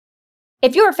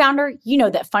If you're a founder, you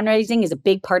know that fundraising is a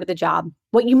big part of the job.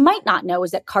 What you might not know is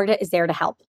that Carta is there to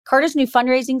help. Carta's new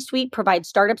fundraising suite provides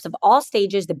startups of all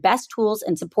stages the best tools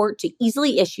and support to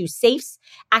easily issue safes,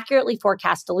 accurately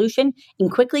forecast dilution,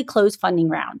 and quickly close funding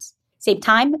rounds. Save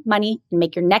time, money, and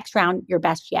make your next round your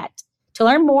best yet. To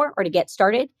learn more or to get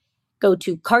started, go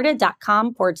to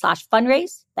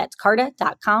carta.com/fundraise. That's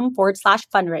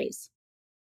carta.com/fundraise.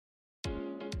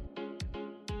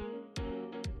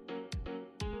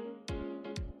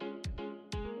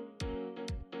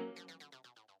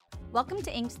 Welcome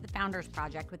to Inc.'s The Founders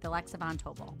Project with Alexa Von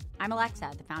Tobel. I'm Alexa,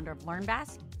 the founder of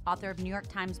LearnVest, author of New York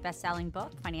Times bestselling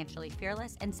book, Financially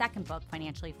Fearless, and second book,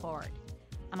 Financially Forward.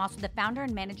 I'm also the founder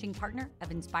and managing partner of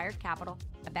Inspired Capital,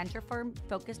 a venture firm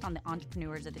focused on the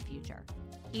entrepreneurs of the future.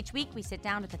 Each week, we sit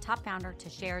down with a top founder to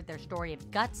share their story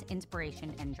of guts,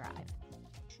 inspiration, and drive.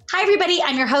 Hi, everybody.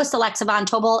 I'm your host, Alexa Von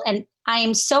Tobel, and I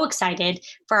am so excited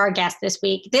for our guest this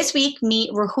week. This week,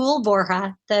 meet Rahul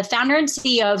Vohra, the founder and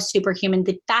CEO of Superhuman,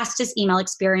 the fastest email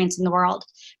experience in the world.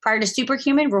 Prior to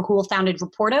Superhuman, Rahul founded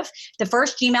Rapportive, the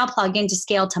first Gmail plugin to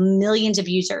scale to millions of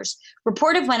users.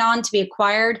 Rapportive went on to be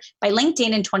acquired by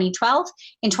LinkedIn in 2012.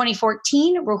 In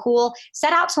 2014, Rahul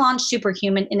set out to launch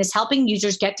Superhuman and is helping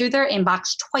users get through their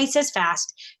inbox twice as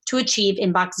fast to achieve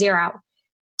inbox zero.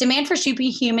 Demand for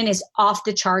Superhuman is off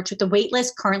the charts with a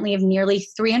waitlist currently of nearly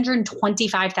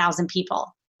 325,000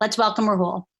 people. Let's welcome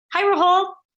Rahul. Hi,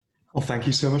 Rahul. Well, thank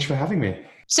you so much for having me.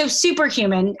 So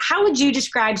Superhuman, how would you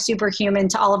describe Superhuman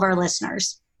to all of our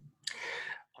listeners?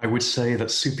 I would say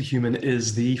that Superhuman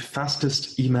is the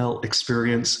fastest email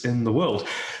experience in the world.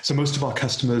 So most of our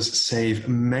customers save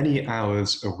many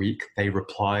hours a week. They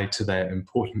reply to their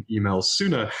important emails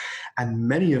sooner, and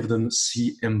many of them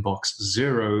see inbox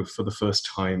zero for the first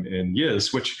time in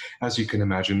years, which, as you can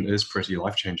imagine, is pretty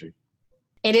life-changing.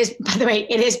 It is, by the way,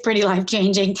 it is pretty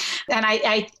life-changing. And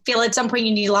I feel at some point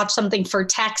you need to launch something for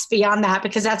text beyond that,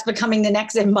 because that's becoming the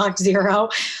next inbox zero.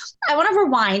 I want to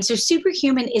rewind. So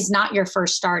Superhuman is not your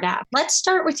first startup. Let's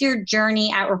start with your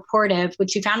journey at Rapportive,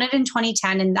 which you founded in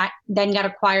 2010 and that then got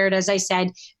acquired, as I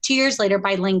said, 2 years later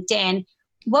by LinkedIn.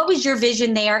 What was your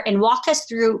vision there? And walk us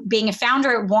through being a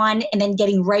founder at one and then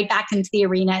getting right back into the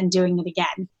arena and doing it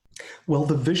again. Well,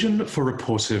 the vision for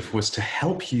Rapportive was to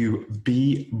help you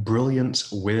be brilliant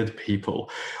with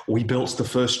people. We built the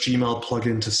first Gmail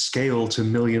plugin to scale to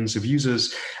millions of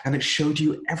users, and it showed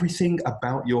you everything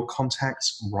about your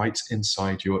contacts right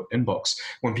inside your inbox.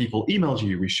 When people emailed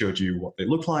you, we showed you what they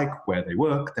look like, where they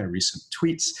work, their recent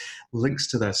tweets, links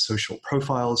to their social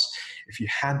profiles. If you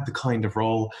had the kind of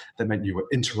role that meant you were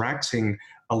interacting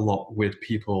a lot with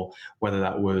people, whether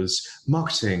that was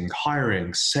marketing,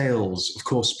 hiring, sales, of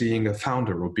course, being a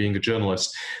founder or being a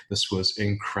journalist, this was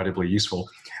incredibly useful.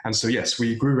 And so, yes,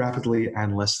 we grew rapidly,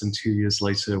 and less than 2 years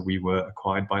later, we were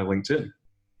acquired by LinkedIn.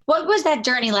 What was that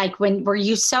journey like? Were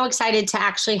you so excited to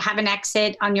actually have an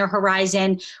exit on your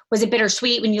horizon? Was it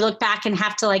bittersweet when you look back and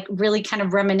have to really kind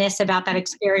of reminisce about that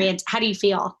experience? How do you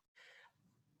feel?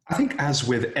 I think as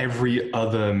with every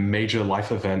other major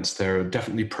life event, there are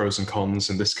definitely pros and cons.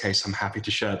 In this case, I'm happy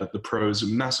to share that the pros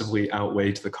massively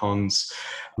outweighed the cons.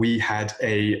 We had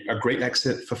a great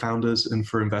exit for founders and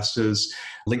for investors.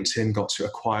 LinkedIn got to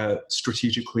acquire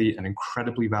strategically an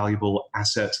incredibly valuable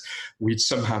asset. We'd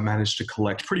somehow managed to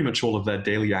collect pretty much all of their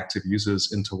daily active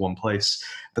users into one place.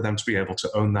 For them to be able to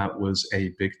own that was a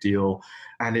big deal.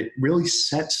 And it really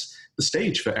set the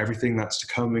stage for everything that's to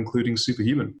come, including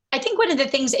Superhuman. I think one of the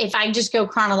things, if I just go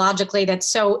chronologically, that's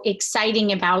so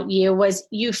exciting about you was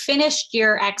you finished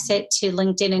your exit to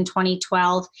LinkedIn in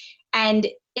 2012. And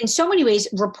in so many ways,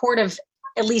 Rapportive,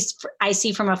 at least I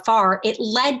see from afar, it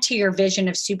led to your vision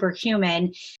of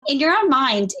Superhuman. In your own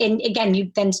mind, and again, you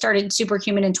then started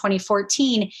Superhuman in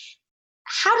 2014,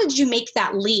 how did you make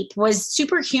that leap? Was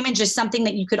Superhuman just something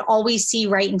that you could always see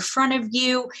right in front of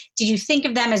you? Did you think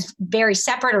of them as very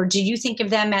separate, or did you think of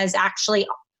them as actually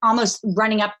almost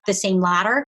running up the same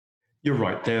ladder? You're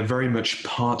right. They're very much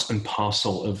part and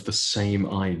parcel of the same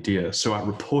idea. So at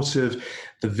Rapportive,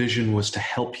 the vision was to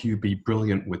help you be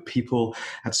brilliant with people.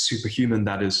 At Superhuman,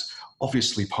 that is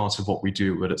obviously part of what we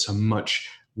do, but it's a much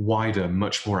wider,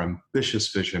 much more ambitious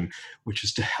vision, which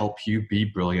is to help you be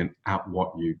brilliant at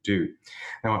what you do.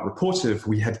 Now at Rapportive,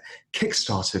 we had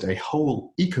kickstarted a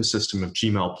whole ecosystem of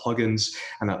Gmail plugins,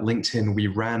 and at LinkedIn, we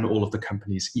ran all of the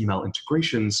company's email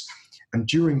integrations. And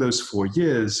during those 4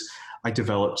 years, I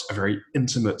developed a very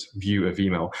intimate view of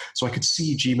email. So I could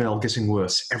see Gmail getting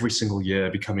worse every single year,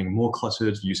 becoming more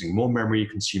cluttered, using more memory,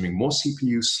 consuming more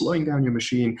CPU, slowing down your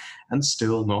machine, and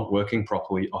still not working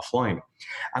properly offline.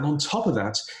 And on top of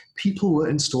that, people were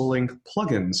installing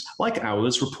plugins like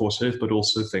ours, Rapportive, but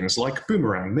also things like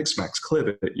Boomerang, Mixmax,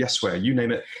 Clearbit, Yesware, you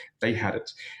name it, they had it.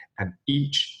 And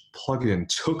each plugin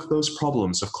took those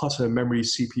problems of clutter, memory,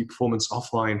 CPU performance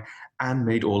offline and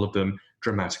made all of them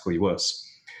dramatically worse.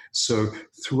 So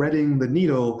threading the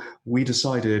needle, we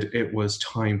decided it was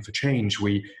time for change.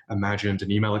 We imagined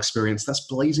an email experience that's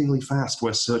blazingly fast,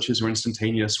 where searches are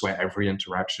instantaneous, where every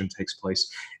interaction takes place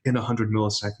in 100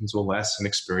 milliseconds or less, an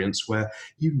experience where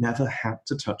you never had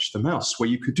to touch the mouse, where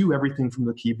you could do everything from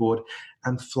the keyboard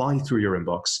and fly through your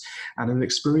inbox. And an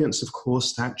experience, of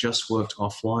course, that just worked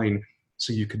offline,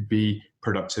 so you could be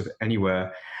productive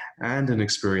anywhere, and an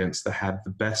experience that had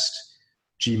the best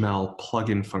Gmail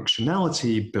plugin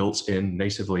functionality built in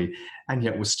natively, and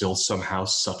yet was still somehow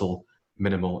subtle,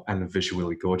 minimal, and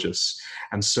visually gorgeous.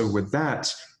 And so with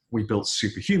that, we built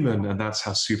Superhuman, and that's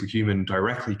how Superhuman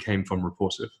directly came from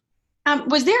Rapportive.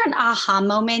 Was there an aha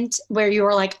moment where you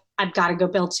were like, I've got to go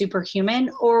build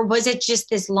Superhuman? Or was it just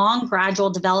this long,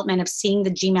 gradual development of seeing the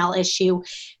Gmail issue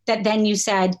that then you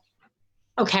said,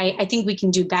 okay, I think we can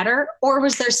do better? Or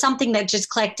was there something that just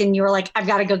clicked and you were like, I've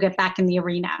got to go get back in the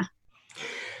arena?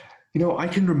 You know, I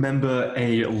can remember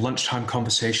a lunchtime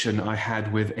conversation I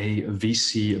had with a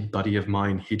VC buddy of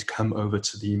mine. He'd come over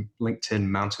to the LinkedIn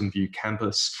Mountain View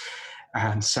campus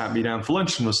and sat me down for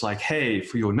lunch and was like, hey,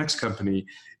 for your next company,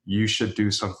 you should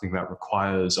do something that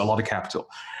requires a lot of capital.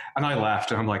 And I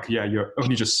laughed and I'm like, yeah, you're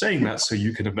only just saying that so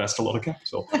you can invest a lot of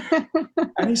capital.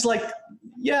 And he's like,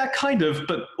 yeah, kind of.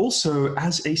 But also,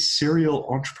 as a serial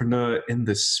entrepreneur in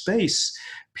this space,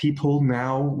 people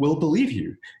now will believe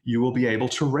you. You will be able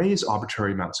to raise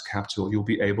arbitrary amounts of capital. You'll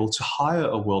be able to hire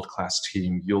a world-class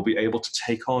team. You'll be able to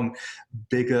take on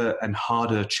bigger and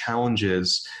harder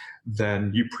challenges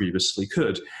than you previously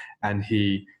could. And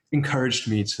he encouraged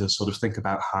me to sort of think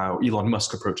about how Elon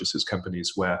Musk approaches his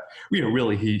companies, where, you know,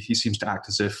 really he seems to act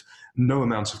as if no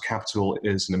amount of capital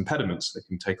is an impediment. They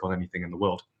can take on anything in the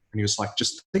world. And he was like,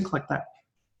 just think like that.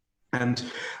 And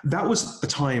that was the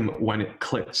time when it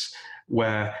clicked,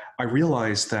 where I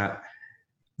realized that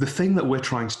the thing that we're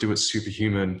trying to do at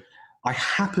Superhuman, I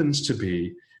happened to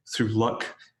be, through luck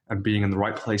and being in the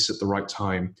right place at the right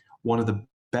time, one of the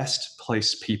best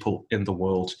placed people in the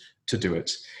world to do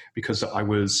it. Because I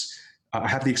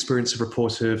had the experience of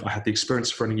Rapportive, I had the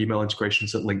experience of running email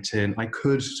integrations at LinkedIn. I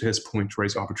could, to his point,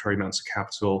 raise arbitrary amounts of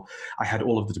capital. I had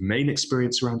all of the domain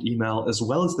experience around email, as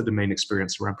well as the domain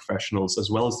experience around professionals, as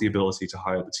well as the ability to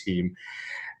hire the team,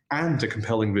 and a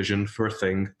compelling vision for a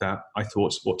thing that I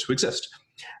thought ought to exist.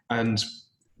 And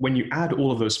when you add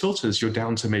all of those filters, you're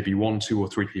down to maybe 1, 2, or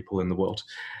 3 people in the world.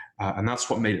 And that's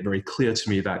what made it very clear to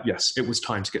me that, yes, it was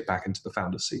time to get back into the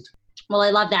founder's seat. Well, I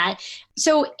love that.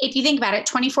 So if you think about it,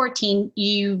 2014,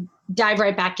 you dive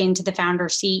right back into the founder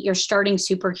seat. You're starting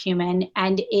Superhuman,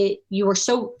 and you were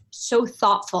so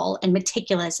thoughtful and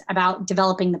meticulous about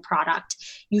developing the product.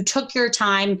 You took your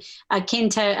time, akin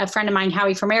to a friend of mine,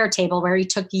 Howie from Airtable, where he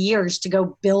took years to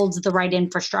go build the right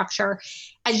infrastructure.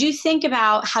 As you think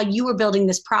about how you were building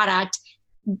this product,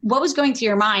 what was going through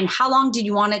your mind? How long did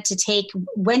you want it to take?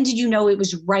 When did you know it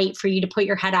was right for you to put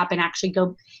your head up and actually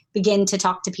go begin to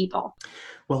talk to people?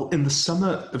 Well, in the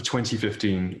summer of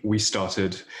 2015, we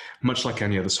started, much like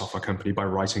any other software company, by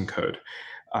writing code.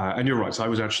 And you're right, I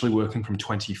was actually working from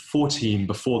 2014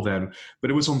 before then,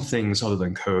 but it was on things other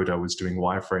than code. I was doing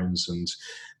wireframes and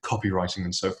copywriting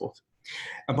and so forth.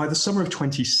 And by the summer of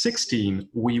 2016,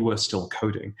 we were still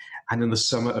coding. And in the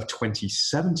summer of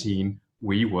 2017,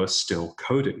 we were still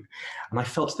coding. And I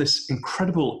felt this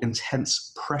incredible,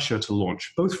 intense pressure to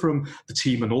launch, both from the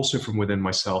team and also from within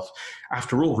myself.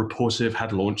 After all, Rapportive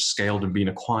had launched, scaled, and been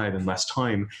acquired in less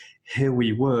time. Here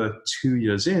we were 2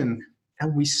 years in,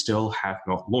 and we still had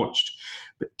not launched.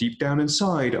 But deep down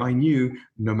inside, I knew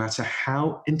no matter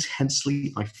how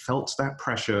intensely I felt that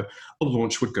pressure, a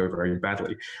launch would go very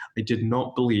badly. I did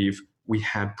not believe we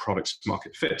had product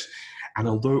market fit. And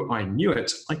although I knew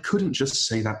it, I couldn't just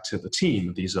say that to the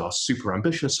team. These are super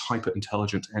ambitious,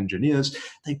 hyper-intelligent engineers.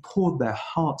 They poured their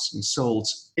hearts and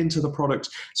souls into the product,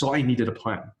 so I needed a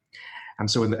plan.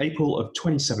 And so in the April of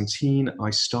 2017, I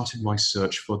started my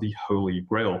search for the Holy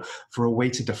Grail, for a way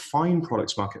to define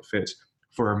product market fit,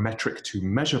 for a metric to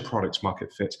measure product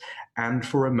market fit, and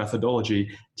for a methodology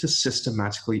to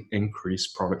systematically increase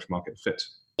product market fit.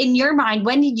 In your mind,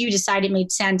 when did you decide it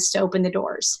made sense to open the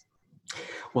doors?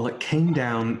 Well, it came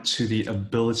down to the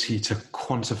ability to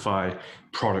quantify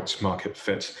product market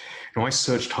fit. I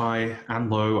searched high and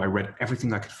low, I read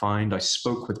everything I could find, I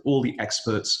spoke with all the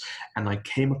experts, and I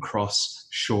came across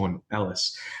Sean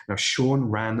Ellis. Now, Sean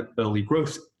ran early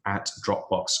growth at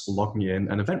Dropbox,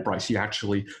 LogMeIn, and Eventbrite. He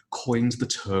actually coined the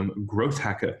term growth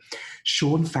hacker.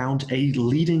 Sean found a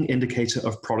leading indicator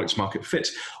of product market fit,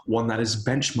 one that is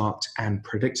benchmarked and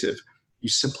predictive. You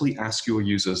simply ask your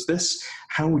users this: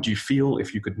 how would you feel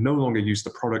if you could no longer use the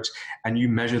product? And you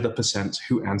measure the percent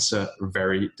who answer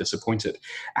very disappointed.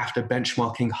 After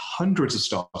benchmarking hundreds of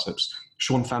startups,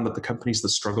 Sean found that the companies that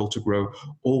struggle to grow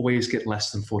always get less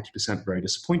than 40% very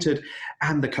disappointed,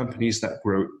 and the companies that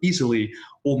grow easily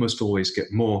almost always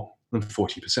get more than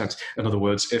 40%. In other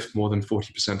words, if more than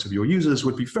 40% of your users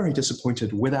would be very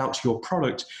disappointed without your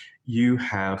product, you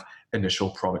have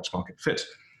initial product market fit.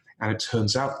 And it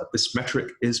turns out that this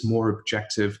metric is more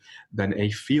objective than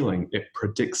a feeling. It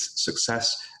predicts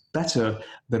success better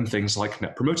than things like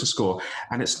Net Promoter Score.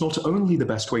 And it's not only the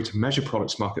best way to measure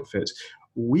product market fit,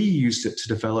 we used it to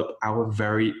develop our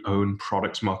very own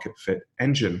product market fit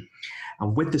engine.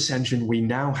 And with this engine, we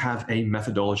now have a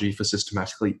methodology for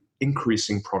systematically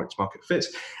increasing product market fit.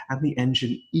 And the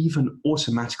engine even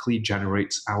automatically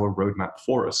generates our roadmap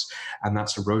for us. And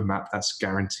that's a roadmap that's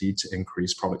guaranteed to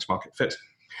increase product market fit.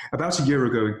 About a year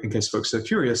ago, in case folks are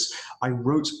curious, I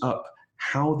wrote up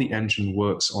how the engine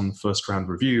works on First Round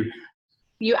Review.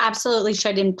 You absolutely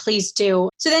should, and please do.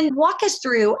 So then walk us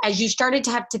through, as you started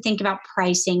to have to think about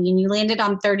pricing and you landed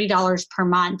on $30 per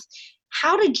month,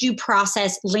 how did you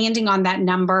process landing on that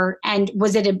number? And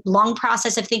was it a long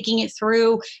process of thinking it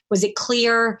through? Was it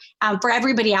clear for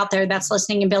everybody out there that's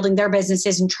listening and building their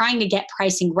businesses and trying to get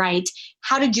pricing right?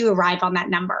 How did you arrive on that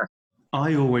number?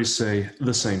 I always say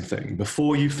the same thing.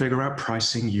 Before you figure out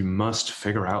pricing, you must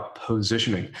figure out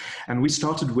positioning. And we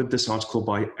started with this article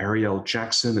by Ariel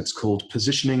Jackson. It's called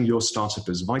Positioning Your Startup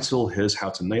is Vital. Here's how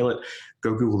to nail it.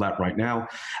 Go Google that right now.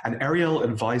 And Ariel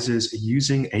advises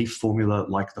using a formula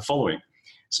like the following.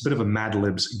 It's a bit of a Mad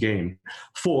Libs game.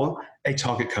 For a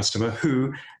target customer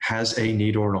who has a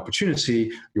need or an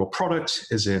opportunity, your product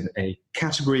is in a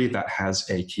category that has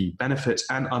a key benefit,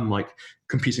 and unlike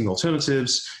competing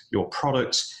alternatives, your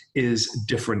product is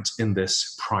different in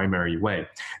this primary way.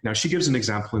 Now, she gives an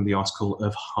example in the article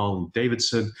of Harley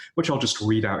Davidson, which I'll just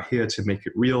read out here to make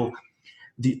it real.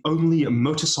 The only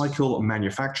motorcycle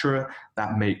manufacturer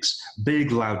that makes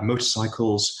big, loud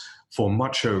motorcycles for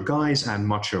macho guys and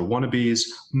macho wannabes,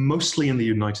 mostly in the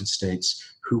United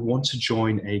States, who want to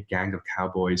join a gang of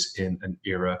cowboys in an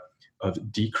era of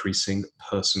decreasing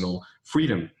personal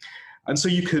freedom. And so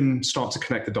you can start to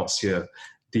connect the dots here.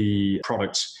 The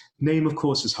product name, of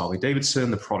course, is Harley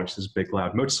Davidson. The product is big,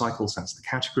 loud motorcycles. That's the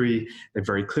category. They've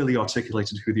very clearly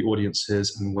articulated who the audience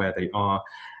is and where they are,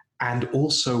 and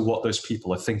also what those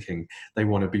people are thinking. They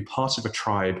want to be part of a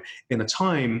tribe in a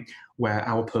time where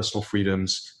our personal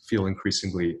freedoms feel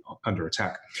increasingly under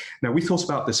attack. Now, we thought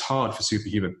about this hard for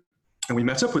Superhuman. And we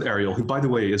met up with Ariel, who, by the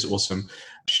way, is awesome.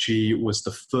 She was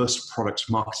the first product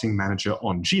marketing manager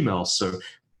on Gmail, so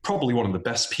probably one of the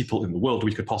best people in the world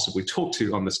we could possibly talk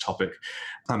to on this topic.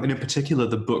 And in particular,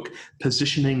 the book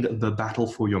Positioning the Battle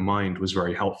for Your Mind was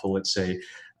very helpful. It's a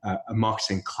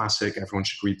marketing classic. Everyone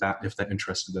should read that if they're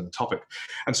interested in the topic.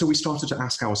 And so we started to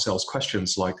ask ourselves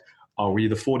questions like, are we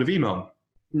the Ford of email?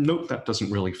 Nope, that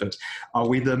doesn't really fit. Are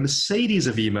we the Mercedes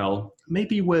of email?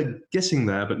 Maybe we're getting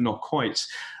there, but not quite.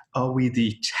 Are we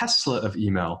the Tesla of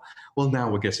email? Well,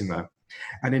 now we're getting there.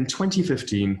 And in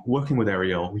 2015, working with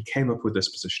Ariel, we came up with this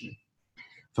positioning.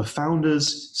 For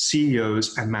founders,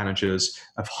 CEOs, and managers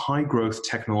of high-growth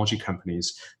technology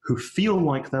companies who feel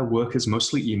like their work is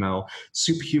mostly email,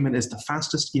 Superhuman is the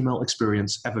fastest email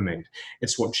experience ever made.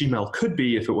 It's what Gmail could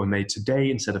be if it were made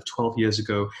today instead of 12 years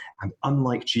ago, and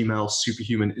unlike Gmail,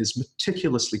 Superhuman is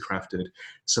meticulously crafted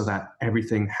so that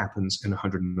everything happens in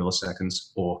 100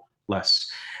 milliseconds or less.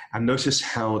 And notice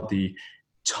how the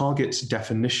target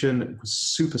definition was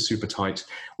super, super tight.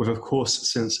 We've, of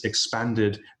course, since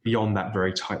expanded beyond that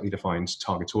very tightly defined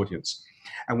target audience.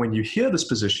 And when you hear this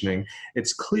positioning,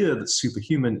 it's clear that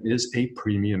Superhuman is a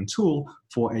premium tool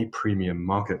for a premium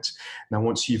market. Now,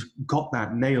 once you've got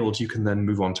that nailed, you can then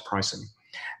move on to pricing.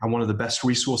 And one of the best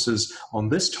resources on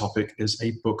this topic is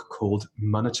a book called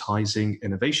Monetizing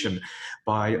Innovation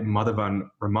by Madhavan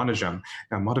Ramanujan.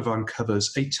 Now, Madhavan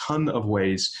covers a ton of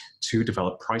ways to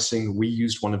develop pricing. We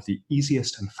used one of the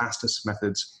easiest and fastest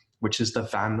methods which is the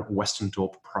Van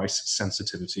Westendorp Price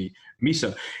Sensitivity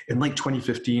Meter. In late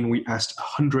 2015, we asked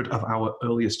 100 of our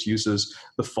earliest users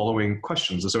the following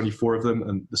questions. There's only 4 of them,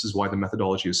 and this is why the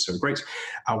methodology is so great.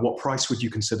 At what price would you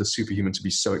consider Superhuman to be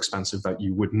so expensive that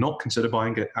you would not consider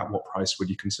buying it? At what price would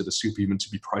you consider Superhuman to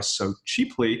be priced so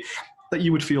cheaply that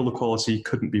you would feel the quality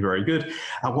couldn't be very good?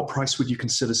 At what price would you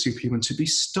consider Superhuman to be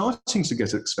starting to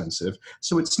get expensive?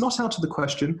 So it's not out of the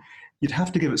question. You'd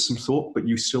have to give it some thought, but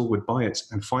you still would buy it.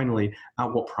 And finally,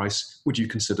 at what price would you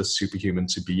consider Superhuman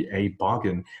to be a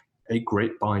bargain, a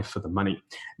great buy for the money?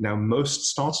 Now, most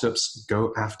startups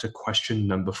go after question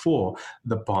number 4,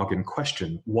 the bargain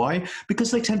question. Why?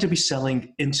 Because they tend to be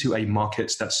selling into a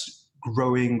market that's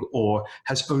growing or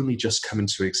has only just come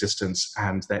into existence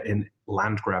and they're in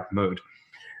land grab mode.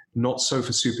 Not so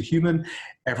for Superhuman.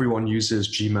 Everyone uses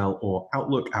Gmail or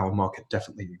Outlook. Our market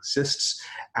definitely exists,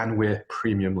 and we're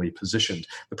premiumly positioned.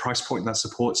 The price point that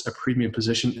supports a premium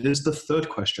position is the 3rd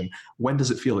question. When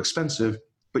does it feel expensive,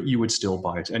 but you would still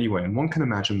buy it anyway? And one can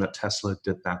imagine that Tesla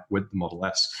did that with the Model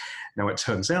S. Now, it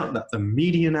turns out that the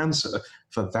median answer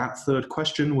for that 3rd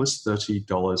question was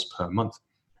 $30 per month.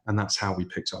 And that's how we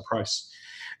picked our price.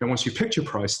 Now, once you picked your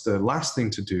price, the last thing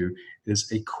to do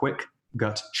is a quick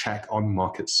gut check on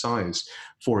market size.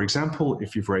 For example,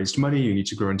 if you've raised money, you need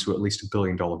to grow into at least $1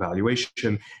 billion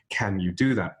valuation. Can you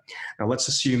do that? Now, let's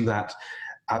assume that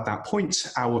at that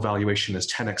point, our valuation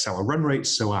is 10x our run rate,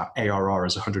 so our ARR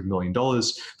is $100 million.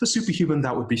 For Superhuman,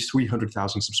 that would be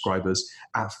 300,000 subscribers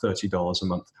at $30 a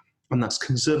month. And that's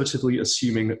conservatively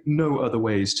assuming no other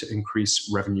ways to increase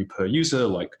revenue per user,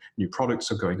 like new products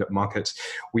or going up market.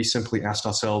 We simply asked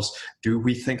ourselves, do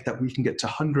we think that we can get to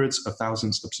hundreds of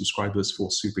thousands of subscribers for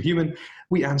Superhuman?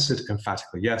 We answered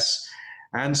emphatically yes.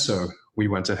 And so we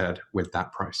went ahead with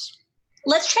that price.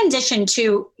 Let's transition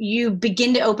to, you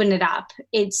begin to open it up.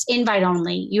 It's invite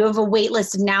only. You have a wait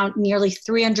list of now nearly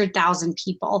 300,000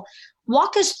 people.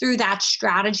 Walk us through that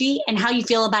strategy and how you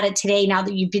feel about it today now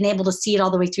that you've been able to see it all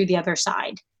the way through the other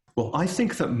side. Well, I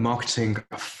think that marketing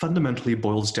fundamentally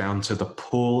boils down to the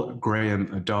Paul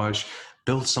Graham adage,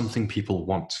 build something people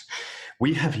want.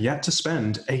 We have yet to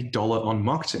spend $1 on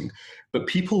marketing, but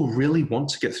people really want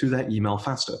to get through their email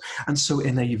faster. And so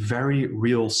in a very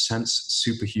real sense,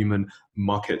 Superhuman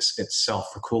markets itself.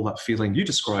 Recall that feeling you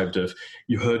described of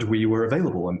you heard we were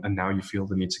available and now you feel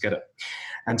the need to get it.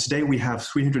 And today we have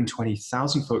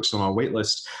 320,000 folks on our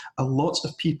waitlist. A lot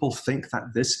of people think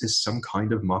that this is some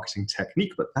kind of marketing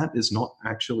technique, but that is not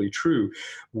actually true.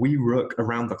 We work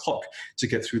around the clock to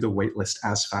get through the waitlist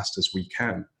as fast as we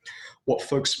can. What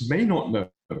folks may not know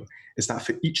is that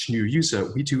for each new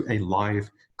user, we do a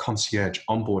live concierge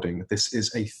onboarding. This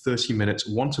is a 30-minute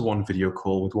one-to-one video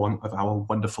call with one of our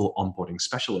wonderful onboarding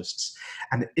specialists.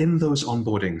 And in those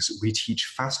onboardings, we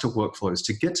teach faster workflows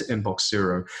to get to inbox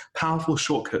zero, powerful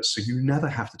shortcuts so you never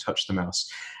have to touch the mouse.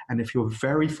 And if you're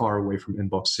very far away from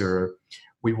inbox zero,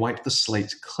 we wipe the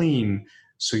slate clean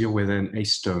so you're within a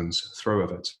stone's throw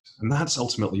of it. And that's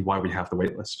ultimately why we have the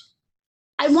waitlist.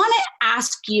 I want to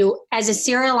ask you, as a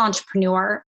serial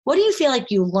entrepreneur, what do you feel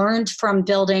like you learned from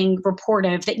building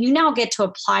Rapportive that you now get to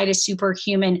apply to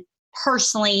Superhuman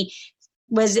personally?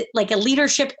 Was it like a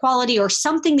leadership quality or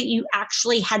something that you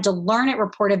actually had to learn at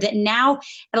Rapportive that now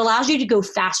it allows you to go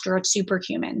faster at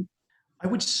Superhuman? I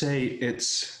would say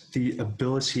it's the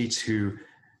ability to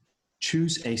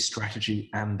choose a strategy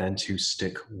and then to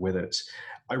stick with it.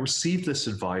 I received this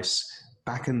advice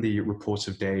back in the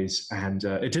Rapportive days, and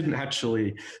it didn't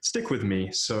actually stick with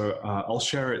me. So I'll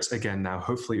share it again now.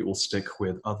 Hopefully it will stick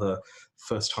with other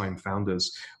first-time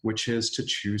founders, which is to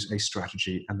choose a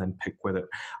strategy and then pick with it.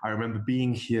 I remember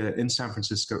being here in San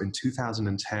Francisco in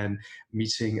 2010,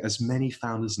 meeting as many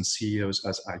founders and CEOs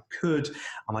as I could,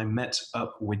 and I met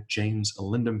up with James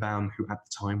Lindenbaum, who at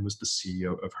the time was the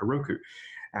CEO of Heroku.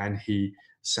 And he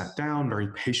sat down, very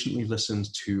patiently listened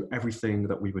to everything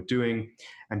that we were doing,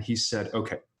 and he said,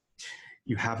 okay,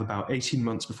 you have about 18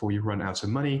 months before you run out of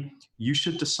money. You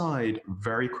should decide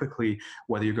very quickly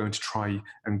whether you're going to try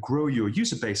and grow your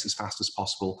user base as fast as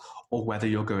possible, or whether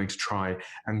you're going to try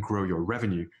and grow your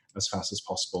revenue as fast as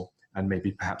possible, and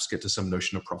maybe perhaps get to some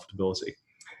notion of profitability.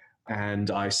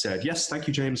 And I said, yes, thank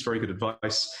you, James, very good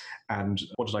advice. And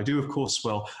what did I do? Of course,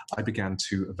 well, I began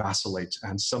to vacillate.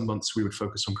 And some months we would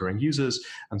focus on growing users,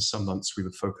 and some months we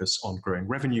would focus on growing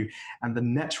revenue. And the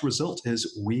net result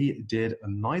is we did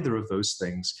neither of those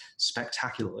things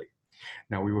spectacularly.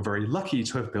 Now, we were very lucky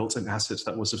to have built an asset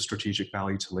that was of strategic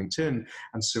value to LinkedIn,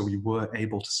 and so we were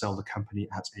able to sell the company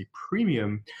at a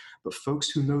premium. But folks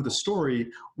who know the story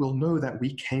will know that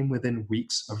we came within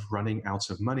weeks of running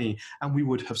out of money, and we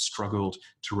would have struggled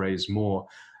to raise more.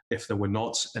 if there were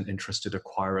not an interested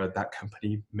acquirer, that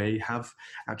company may have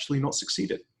actually not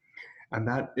succeeded. And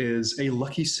that is a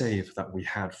lucky save that we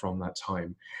had from that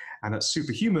time. And at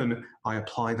Superhuman, I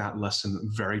apply that lesson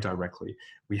very directly.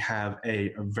 We have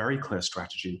a very clear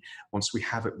strategy. Once we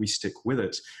have it, we stick with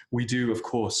it. We do, of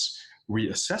course,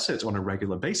 reassess it on a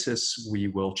regular basis. We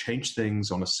will change things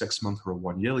on a 6-month or a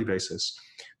 1-yearly basis,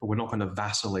 but we're not going to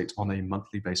vacillate on a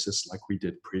monthly basis like we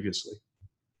did previously.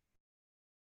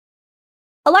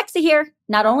 Alexa here.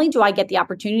 Not only do I get the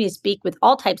opportunity to speak with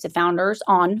all types of founders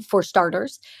on For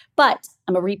Starters, but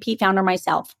I'm a repeat founder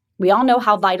myself. We all know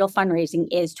how vital fundraising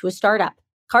is to a startup.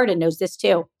 Carta knows this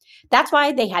too. That's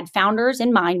why they had founders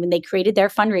in mind when they created their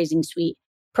fundraising suite,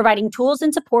 providing tools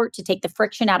and support to take the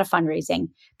friction out of fundraising.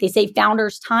 They save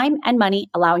founders time and money,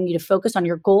 allowing you to focus on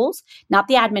your goals, not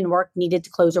the admin work needed to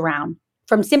close a round.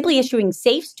 From simply issuing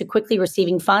safes to quickly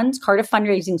receiving funds, Carta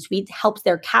Fundraising Suite helps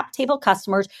their cap table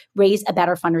customers raise a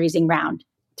better fundraising round.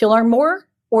 To learn more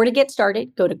or to get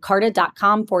started, go to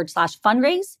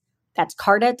carta.com/fundraise. That's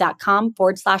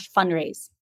carta.com/fundraise.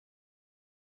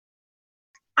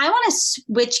 I want to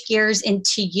switch gears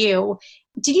into you.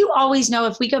 Did you always know,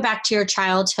 if we go back to your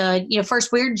childhood,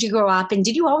 first, where did you grow up? And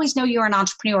did you always know you were an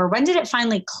entrepreneur? When did it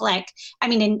finally click? I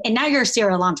mean, and now you're a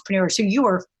serial entrepreneur, so you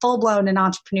are full blown an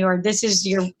entrepreneur. This is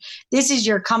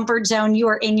your comfort zone. You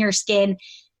are in your skin.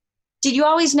 Did you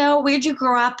always know? Where did you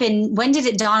grow up? And when did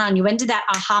it dawn on you? When did that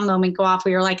aha moment go off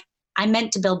where you're like, I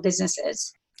meant to build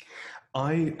businesses?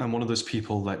 I am one of those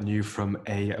people that knew from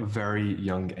a very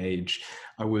young age.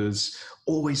 I was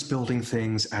always building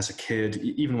things as a kid.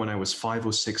 Even when I was 5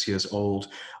 or 6 years old,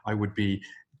 I would be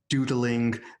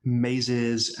doodling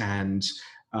mazes and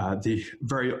the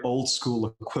very old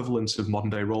school equivalent of modern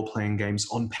day role-playing games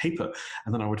on paper.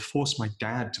 And then I would force my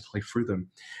dad to play through them.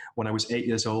 When I was 8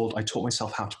 years old, I taught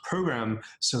myself how to program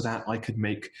so that I could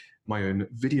make my own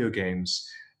video games.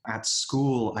 At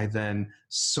school, I then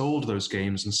sold those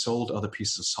games and sold other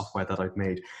pieces of software that I'd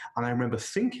made. And I remember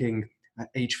thinking at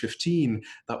age 15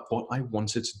 that what I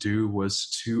wanted to do was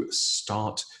to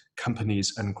start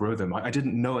companies and grow them. I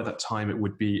didn't know at that time it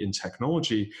would be in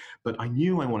technology, but I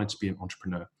knew I wanted to be an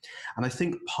entrepreneur. And I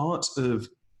think part of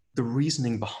the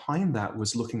reasoning behind that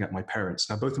was looking at my parents.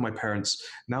 Now, both of my parents,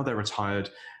 now they're retired.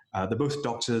 They're both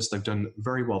doctors. They've done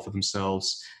very well for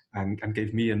themselves and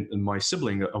gave me and my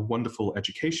sibling a wonderful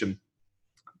education.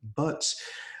 But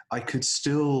I could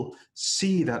still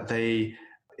see that they,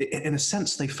 in a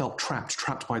sense, they felt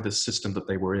trapped by the system that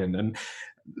they were in. And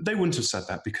they wouldn't have said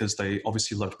that because they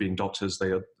obviously loved being doctors.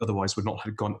 They otherwise would not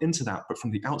have gone into that. But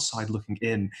from the outside looking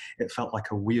in, it felt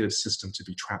like a weird system to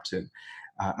be trapped in.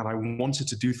 And I wanted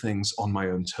to do things on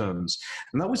my own terms.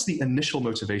 And that was the initial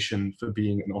motivation for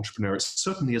being an entrepreneur. It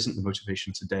certainly isn't the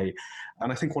motivation today.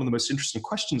 And I think one of the most interesting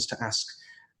questions to ask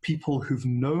people who've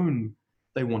known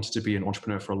they wanted to be an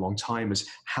entrepreneur for a long time is,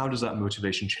 how does that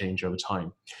motivation change over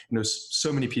time?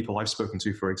 So many people I've spoken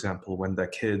to, for example, when they're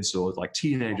kids or like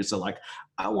teenagers, are like,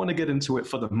 I want to get into it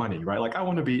for the money, right? Like, I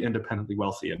want to be independently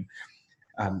wealthy.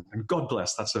 And God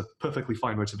bless, that's a perfectly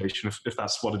fine motivation if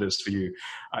that's what it is for you.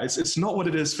 It's not what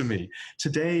it is for me.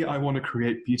 Today, I want to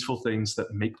create beautiful things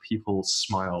that make people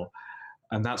smile.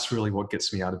 And that's really what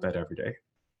gets me out of bed every day.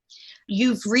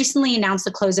 You've recently announced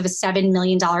the close of a $7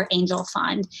 million angel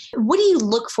fund. What do you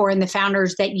look for in the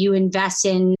founders that you invest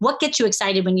in? What gets you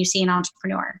excited when you see an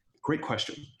entrepreneur? Great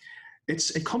question.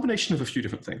 It's a combination of a few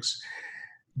different things.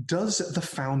 Does the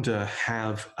founder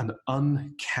have an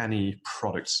uncanny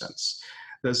product sense?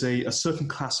 There's a certain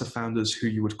class of founders who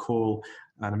you would call,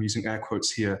 and I'm using air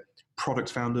quotes here, product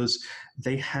founders.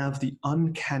 They have the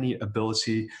uncanny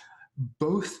ability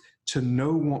both to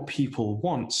know what people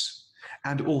want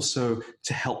and also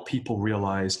to help people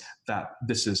realize that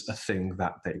this is a thing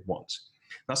that they want.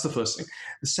 That's the first thing.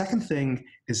 The second thing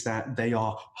is that they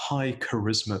are high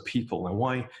charisma people. Now,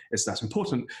 why is that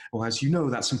important? Well, as you know,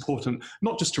 that's important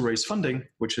not just to raise funding,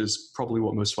 which is probably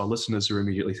what most of our listeners are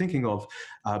immediately thinking of,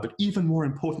 but even more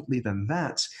importantly than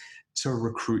that, to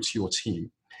recruit your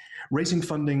team. Raising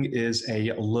funding is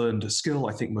a learned skill.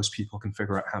 I think most people can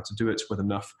figure out how to do it with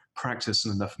enough practice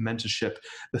and enough mentorship.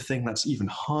 The thing that's even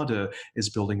harder is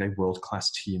building a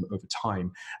world-class team over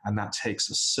time. And that takes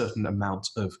a certain amount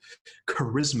of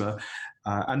charisma.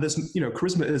 And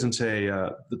charisma isn't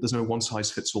there's no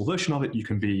one-size-fits-all version of it. You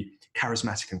can be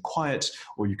charismatic and quiet,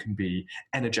 or you can be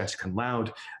energetic and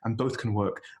loud, and both can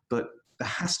work. But there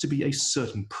has to be a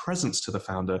certain presence to the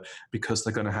founder because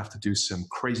they're going to have to do some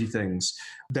crazy things.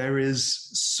 There is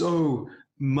so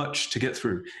much to get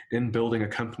through in building a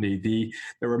company.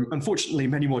 There are unfortunately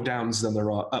many more downs than there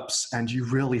are ups, and you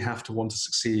really have to want to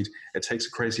succeed. It takes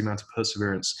a crazy amount of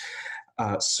perseverance.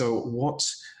 So what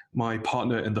my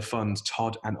partner in the fund,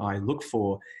 Todd, and I look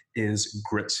for is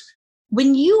grit.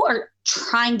 When you are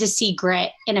trying to see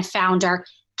grit in a founder,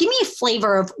 give me a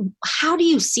flavor of how do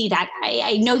you see that?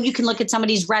 I know you can look at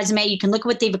somebody's resume, you can look at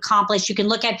what they've accomplished, you can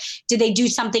look at, did they do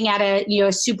something at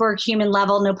a superhuman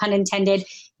level, no pun intended.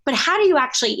 But how do you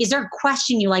actually, is there a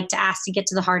question you like to ask to get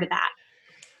to the heart of that?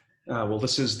 Well,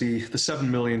 this is the $7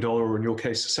 million, or in your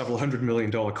case, several $100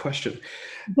 million question.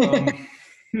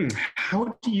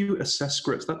 How do you assess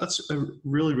grit? That's a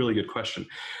really, really good question.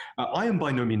 I am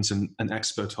by no means an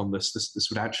expert on this. This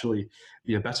would actually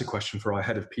be a better question for our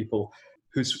head of people,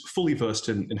 who's fully versed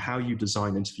in how you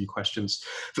design interview questions.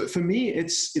 For me,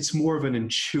 it's more of an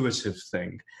intuitive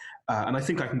thing. And I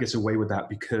think I can get away with that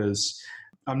because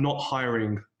I'm not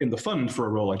hiring in the fund for a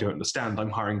role I don't understand. I'm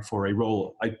hiring for a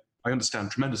role I understand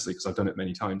tremendously because I've done it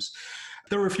many times.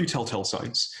 There are a few telltale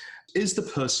signs. Is the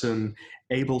person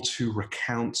able to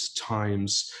recount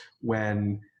times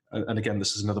when, and again,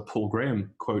 this is another Paul Graham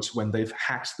quote, when they've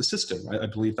hacked the system? I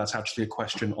believe that's actually a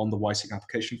question on the Weissing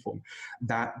application form.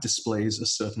 That displays a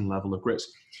certain level of grit.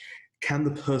 Can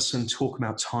the person talk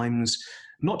about times,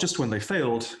 not just when they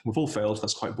failed, we've all failed,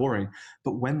 that's quite boring,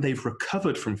 but when they've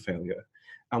recovered from failure?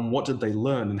 And what did they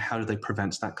learn and how did they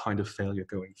prevent that kind of failure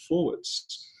going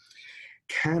forwards?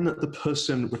 Can the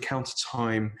person recount a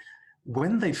time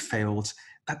when they failed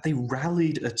that they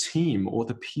rallied a team or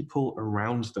the people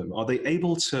around them? Are they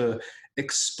able to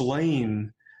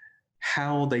explain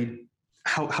how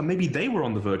maybe they were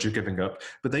on the verge of giving up,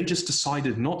 but they just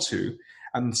decided not to,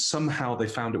 and somehow they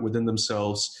found it within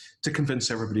themselves to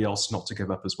convince everybody else not to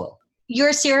give up as well? You're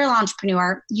a serial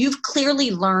entrepreneur. You've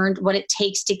clearly learned what it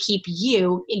takes to keep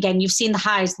you. Again, you've seen the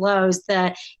highs, lows,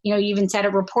 you even said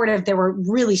it reported there were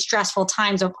really stressful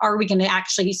times of, are we going to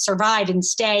actually survive and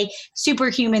stay?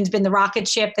 Superhuman's been the rocket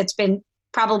ship that's been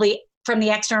probably from the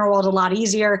external world a lot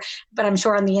easier, but I'm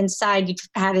sure on the inside you've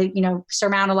had to,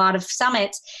 surmount a lot of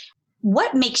summits.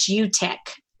 What makes you tick?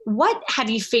 What have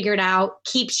you figured out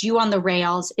keeps you on the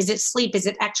rails? Is it sleep? Is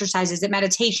it exercise? Is it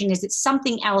meditation? Is it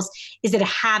something else? Is it a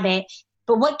habit?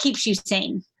 But what keeps you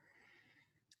sane?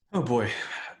 Oh boy,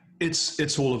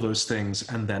 it's all of those things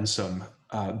and then some.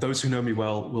 Those who know me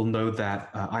well will know that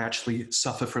I actually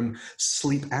suffer from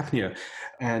sleep apnea,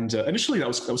 and initially that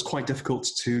was quite difficult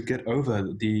to get over.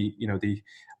 The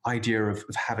idea of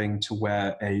having to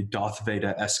wear a Darth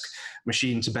Vader-esque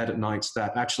machine to bed at night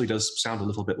that actually does sound a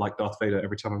little bit like Darth Vader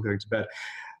every time I'm going to bed.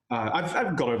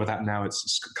 I've got over that now.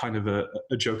 It's kind of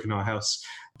a joke in our house.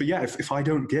 But yeah, if I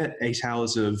don't get 8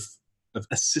 hours of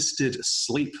assisted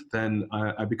sleep, then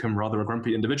I become rather a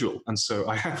grumpy individual. And so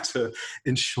I have to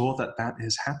ensure that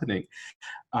is happening.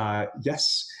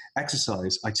 Yes,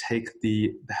 exercise. I take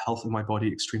the health of my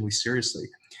body extremely seriously.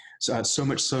 So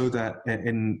much so that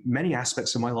in many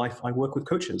aspects of my life, I work with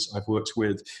coaches. I've worked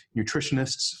with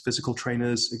nutritionists, physical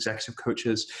trainers, executive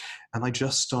coaches, and I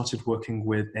just started working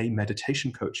with a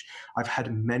meditation coach. I've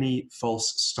had many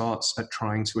false starts at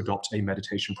trying to adopt a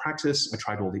meditation practice. I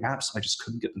tried all the apps. I just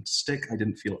couldn't get them to stick. I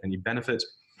didn't feel any benefit.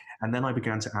 And then I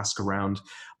began to ask around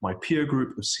my peer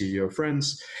group of CEO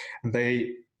friends, and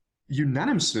they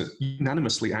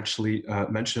unanimously actually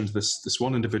mentioned this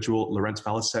one individual, Laurent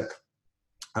Balasek,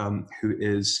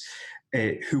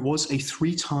 who was a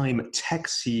 3-time tech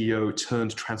CEO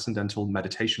turned transcendental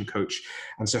meditation coach,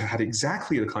 and so had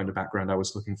exactly the kind of background I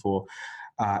was looking for,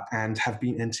 and have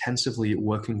been intensively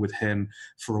working with him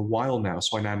for a while now.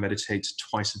 So I now meditate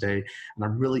twice a day, and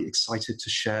I'm really excited to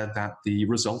share that the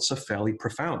results are fairly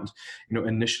profound.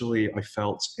 Initially I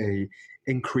felt a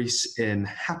increase in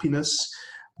happiness.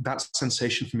 That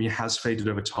sensation for me has faded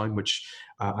over time, which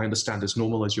I understand is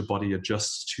normal as your body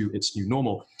adjusts to its new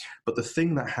normal. But the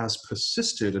thing that has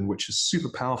persisted, and which is super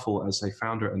powerful as a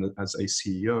founder and as a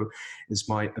CEO, is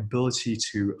my ability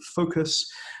to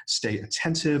focus, stay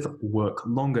attentive, work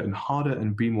longer and harder,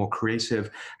 and be more creative,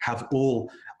 have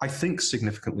all, I think,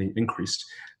 significantly increased.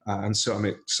 And so I'm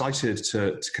excited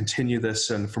to continue this.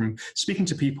 And from speaking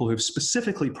to people who've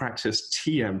specifically practiced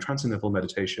TM, Transcendental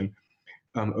Meditation,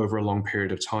 over a long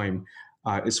period of time,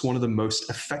 it's one of the most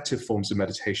effective forms of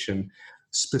meditation,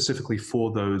 specifically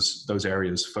for those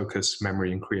areas: focus,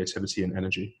 memory, and creativity and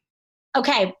energy.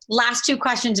 Okay, last 2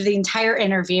 questions of the entire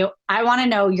interview. I want to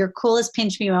know your coolest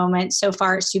pinch me moment so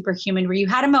far at Superhuman, where you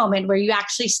had a moment where you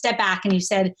actually stepped back and you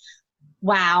said,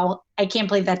 wow, I can't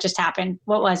believe that just happened.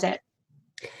 What was it?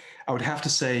 I would have to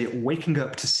say waking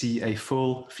up to see a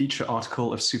full feature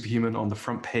article of Superhuman on the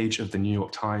front page of the New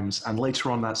York Times, and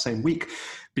later on that same week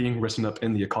being written up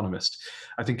in The Economist.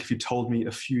 I think if you told me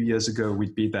a few years ago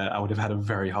we'd be there, I would have had a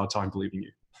very hard time believing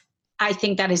you. I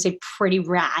think that is a pretty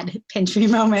rad pinch me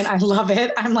moment. I love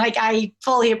it. I'm like, I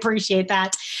fully appreciate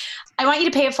that. I want you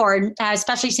to pay it forward,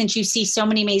 especially since you see so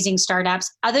many amazing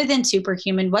startups. Other than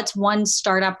Superhuman, what's one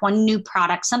startup, one new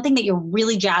product, something that you're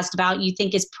really jazzed about, you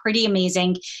think is pretty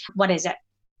amazing? What is it?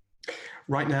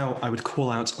 Right now, I would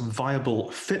call out Viable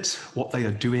Fit. What they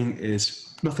are doing is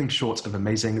nothing short of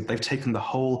amazing. They've taken the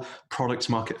whole product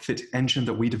market fit engine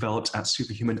that we developed at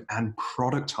Superhuman and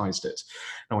productized it.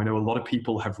 Now, I know a lot of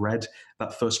people have read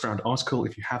that first round article.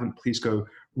 If you haven't, please go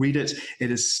read it.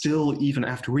 It is still, even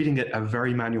after reading it, a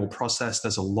very manual process.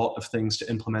 There's a lot of things to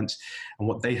implement. And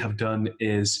what they have done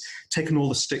is taken all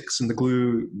the sticks and the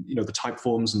glue, the type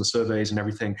forms and the surveys and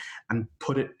everything, and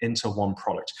put it into one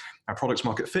product. Our product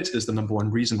market fit is the number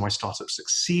one reason why startups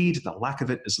succeed. The lack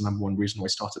of it is the number one reason why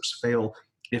startups fail.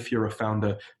 If you're a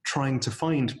founder trying to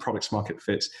find product market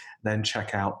fit, then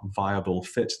check out Viable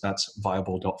Fit. That's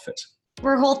viable.fit.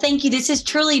 Rahul, thank you. This has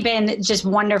truly been just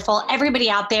wonderful. Everybody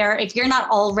out there, if you're not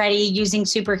already using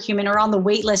Superhuman or on the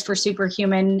wait list for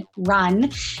Superhuman, run.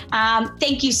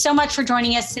 Thank you so much for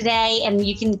joining us today. And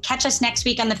you can catch us next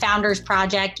week on the Founders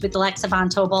Project with Alexa Von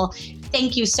Tobel.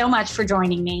 Thank you so much for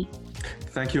joining me.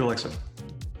 Thank you, Alexa.